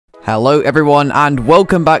Hello everyone and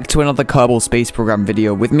welcome back to another Kerbal Space Program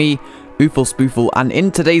video with me, Oofle Spoofle, and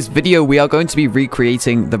in today's video we are going to be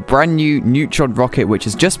recreating the brand new Neutron rocket which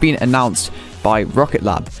has just been announced by Rocket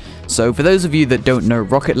Lab. So for those of you that don't know,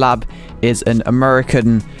 Rocket Lab is an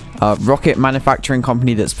American rocket manufacturing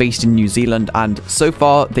company that's based in New Zealand, and so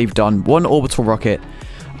far they've done one orbital rocket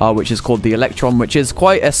which is called the Electron, which is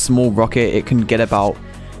quite a small rocket. It can get about,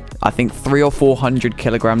 I think, 300 or 400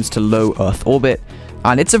 kilograms to low Earth orbit.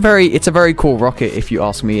 And it's a very cool rocket if you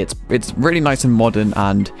ask me. It's really nice and modern,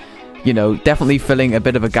 and you know, definitely filling a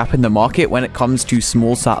bit of a gap in the market when it comes to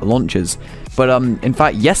small sat launches. But in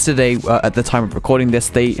fact, yesterday at the time of recording this,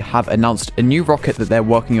 they have announced a new rocket that they're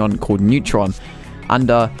working on called Neutron, and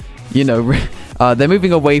you know, they're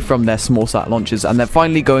moving away from their small sat launches and they're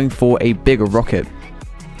finally going for a bigger rocket.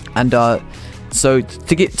 And so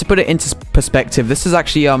to put it into perspective, this is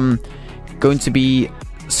actually going to be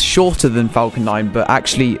shorter than Falcon 9, but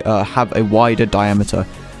actually have a wider diameter.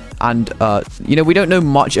 And you know, we don't know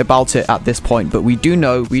much about it at this point, but we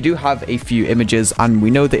do have a few images, and we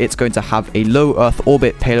know that it's going to have a low Earth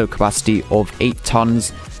orbit payload capacity of 8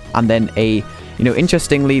 tons, and then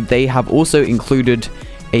interestingly, they have also included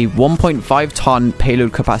a 1.5 ton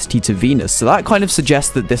payload capacity to Venus. So that kind of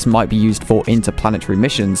suggests that this might be used for interplanetary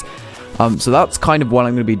missions. So that's kind of what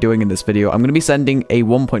I'm going to be doing in this video. I'm going to be sending a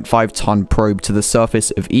 1.5 ton probe to the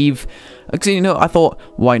surface of Eve. Because, you know, I thought,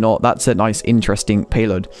 why not? That's a nice, interesting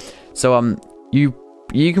payload. So you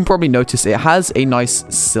can probably notice it has a nice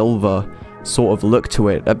silver sort of look to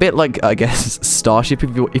it, a bit like, I guess, Starship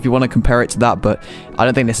if you want to compare it to that. But I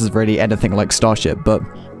don't think this is really anything like Starship. But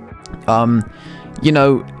you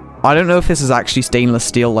know, I don't know if this is actually stainless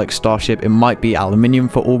steel like Starship. It might be aluminium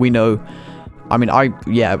for all we know. I mean,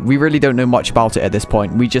 we really don't know much about it at this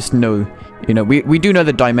point. We just know, you know, we do know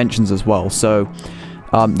the dimensions as well. So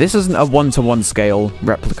this isn't a 1-to-1 scale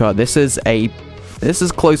replica. This is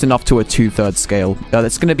close enough to a 2/3 scale.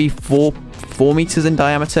 It's going to be 4 meters in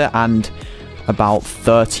diameter and about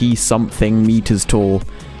 30 something meters tall,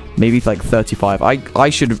 maybe like 35. I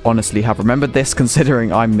should honestly have remembered this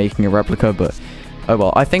considering I'm making a replica, but oh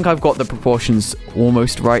well. I think I've got the proportions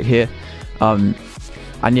almost right here.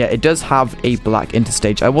 And yeah, it does have a black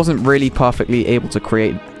interstage. I wasn't really perfectly able to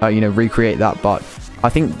recreate that, but I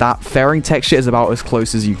think that fairing texture is about as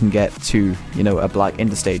close as you can get to, you know, a black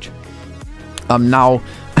interstage. Now,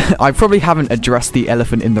 I probably haven't addressed the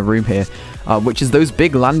elephant in the room here, which is those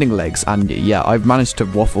big landing legs. And yeah, I've managed to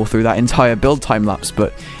waffle through that entire build time lapse,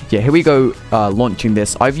 but yeah, here we go, launching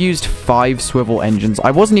this. I've used 5 swivel engines.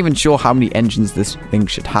 I wasn't even sure how many engines this thing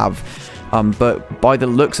should have. But by the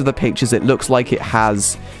looks of the pictures, it looks like it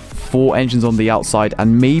has 4 engines on the outside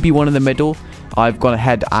and maybe one in the middle. I've gone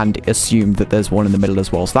ahead and assumed that there's one in the middle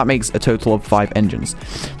as well. So that makes a total of 5 engines.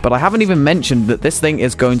 But I haven't even mentioned that this thing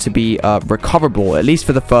is going to be recoverable, at least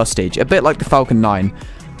for the first stage, a bit like the Falcon 9.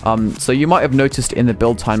 So you might have noticed in the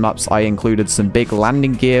build time maps, I included some big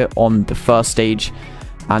landing gear on the first stage.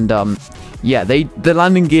 And yeah, the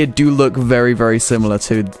landing gear do look very, very similar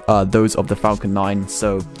to those of the Falcon 9.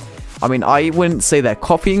 So I mean, I wouldn't say they're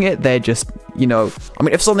copying it. They're just, you know, I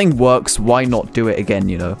mean, if something works, why not do it again,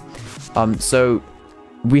 you know? So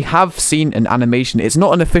we have seen an animation. It's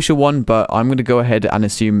not an official one, but I'm going to go ahead and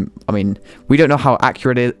assume, I mean, we don't know how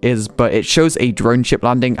accurate it is, but it shows a drone ship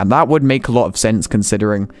landing, and that would make a lot of sense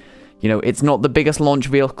considering, you know, it's not the biggest launch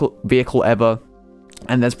vehicle ever,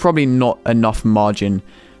 and there's probably not enough margin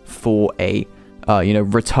for a, you know,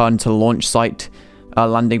 return to launch site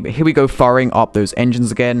landing. But here we go, firing up those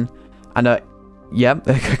engines again. And yeah,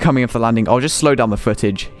 coming in for landing. I'll just slow down the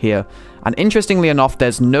footage here. And interestingly enough,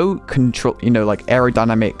 there's no control, you know, like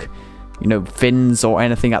aerodynamic, you know, fins or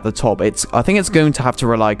anything at the top. I think it's going to have to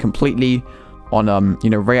rely completely on, you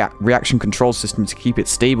know, reaction control system to keep it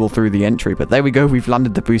stable through the entry. But there we go, we've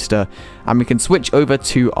landed the booster, and we can switch over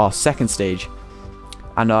to our second stage.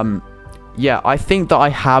 And yeah, I think that I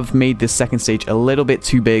have made this second stage a little bit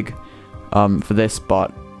too big for this,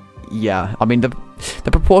 but yeah, I mean,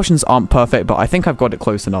 the proportions aren't perfect, but I think I've got it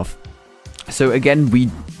close enough. So again, we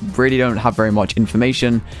really don't have very much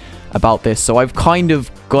information about this, so I've kind of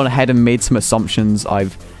gone ahead and made some assumptions.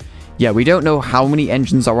 Yeah, we don't know how many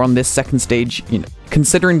engines are on this second stage, you know,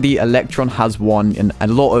 considering the Electron has 1 and a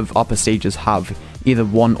lot of upper stages have either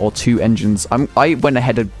 1 or 2 engines. I went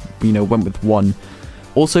ahead and, you know, went with 1.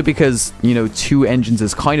 Also because, you know, 2 engines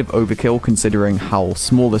is kind of overkill considering how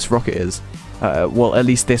small this rocket is. Well, at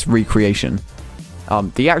least this recreation.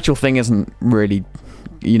 The actual thing isn't really,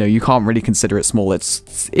 you know, you can't really consider it small.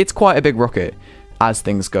 It's quite a big rocket as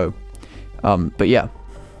things go. But yeah,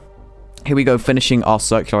 here we go, finishing our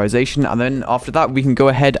circularization, and then after that we can go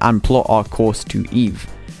ahead and plot our course to Eve.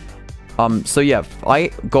 So yeah,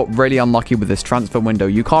 I got really unlucky with this transfer window.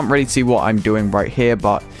 You can't really see what I'm doing right here,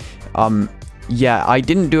 but yeah, I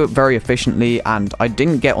didn't do it very efficiently, and I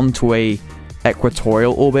didn't get onto a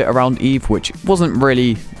equatorial orbit around Eve, which wasn't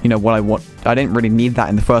really, you know, what I want. I didn't really need that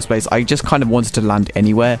in the first place. I just kind of wanted to land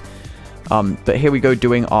anywhere. But here we go,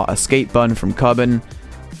 doing our escape burn from Kerbal,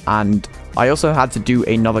 and I also had to do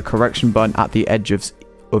another correction burn at the edge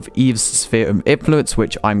of Eve's sphere of influence,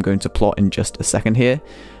 which I'm going to plot in just a second here.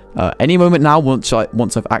 Any moment now, once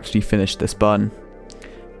I've actually finished this burn.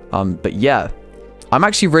 But yeah, I'm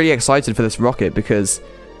actually really excited for this rocket because,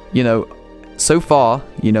 you know, so far,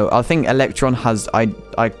 you know, I think Electron has, I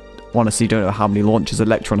honestly don't know how many launches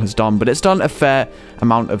Electron has done, but it's done a fair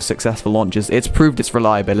amount of successful launches. It's proved its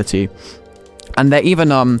reliability. And they're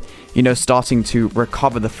even, you know, starting to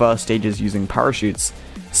recover the first stages using parachutes.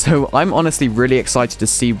 So I'm honestly really excited to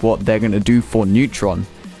see what they're going to do for Neutron.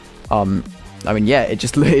 I mean, yeah, it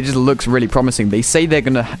just looks really promising. They say they're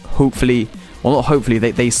going to hopefully, well, not hopefully,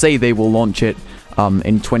 they say they will launch it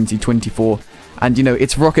in 2024. And, you know,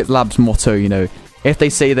 it's Rocket Lab's motto, you know, if they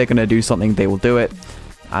say they're going to do something, they will do it.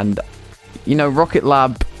 And, you know, Rocket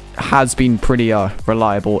Lab has been pretty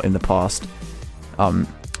reliable in the past.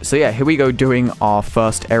 So yeah, here we go, doing our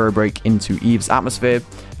first aerobrake into Eve's atmosphere.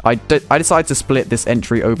 I decided to split this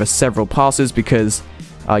entry over several passes because,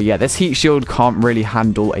 yeah, this heat shield can't really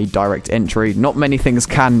handle a direct entry. Not many things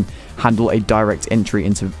can handle a direct entry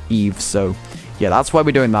into Eve, so yeah, that's why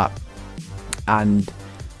we're doing that. And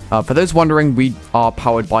for those wondering, we are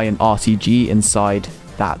powered by an RTG inside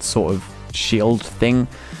that sort of shield thing.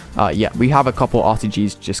 Yeah, we have a couple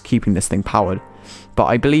RTGs just keeping this thing powered. But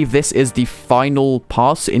I believe this is the final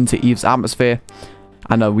pass into Eve's atmosphere.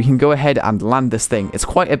 And we can go ahead and land this thing. It's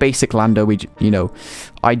quite a basic lander. You know,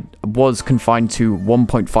 I was confined to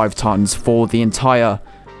 1.5 tons for the entire,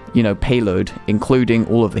 you know, payload, including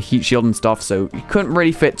all of the heat shield and stuff. So you couldn't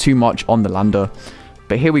really fit too much on the lander.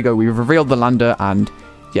 But here we go. We've revealed the lander, and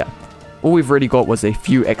yeah, all we've really got was a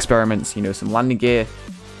few experiments, you know, some landing gear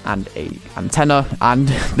and a antenna, and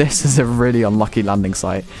this is a really unlucky landing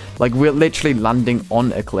site. Like, we're literally landing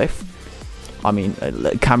on a cliff. I mean,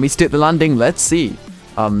 can we stick the landing? Let's see.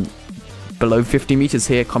 Below 50 meters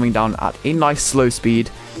here, coming down at a nice slow speed.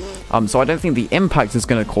 So I don't think the impact is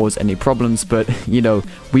going to cause any problems, but, you know,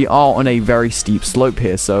 we are on a very steep slope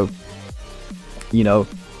here, so, you know,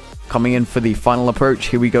 coming in for the final approach.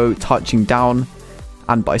 Here we go, touching down,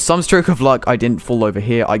 and by some stroke of luck, I didn't fall over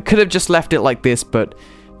here. I could have just left it like this, but,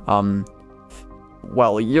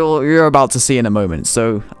 well, you're about to see in a moment.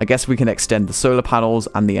 So I guess we can extend the solar panels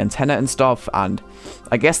and the antenna and stuff, and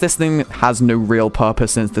I guess this thing has no real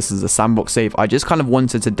purpose since this is a sandbox save. I just kind of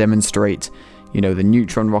wanted to demonstrate, you know, the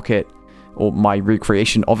Neutron rocket, or my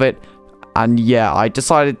recreation of it. And yeah,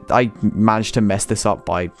 I managed to mess this up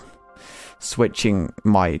by switching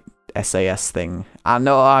my SAS thing, and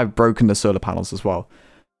I've broken the solar panels as well.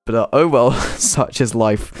 But oh well, such is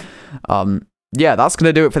life. Yeah, that's going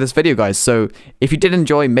to do it for this video, guys. So if you did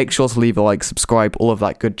enjoy, make sure to leave a like, subscribe, all of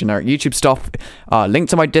that good generic YouTube stuff. Link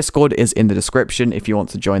to my Discord is in the description if you want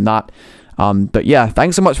to join that. But yeah,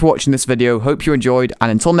 thanks so much for watching this video. Hope you enjoyed, and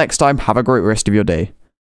until next time, have a great rest of your day.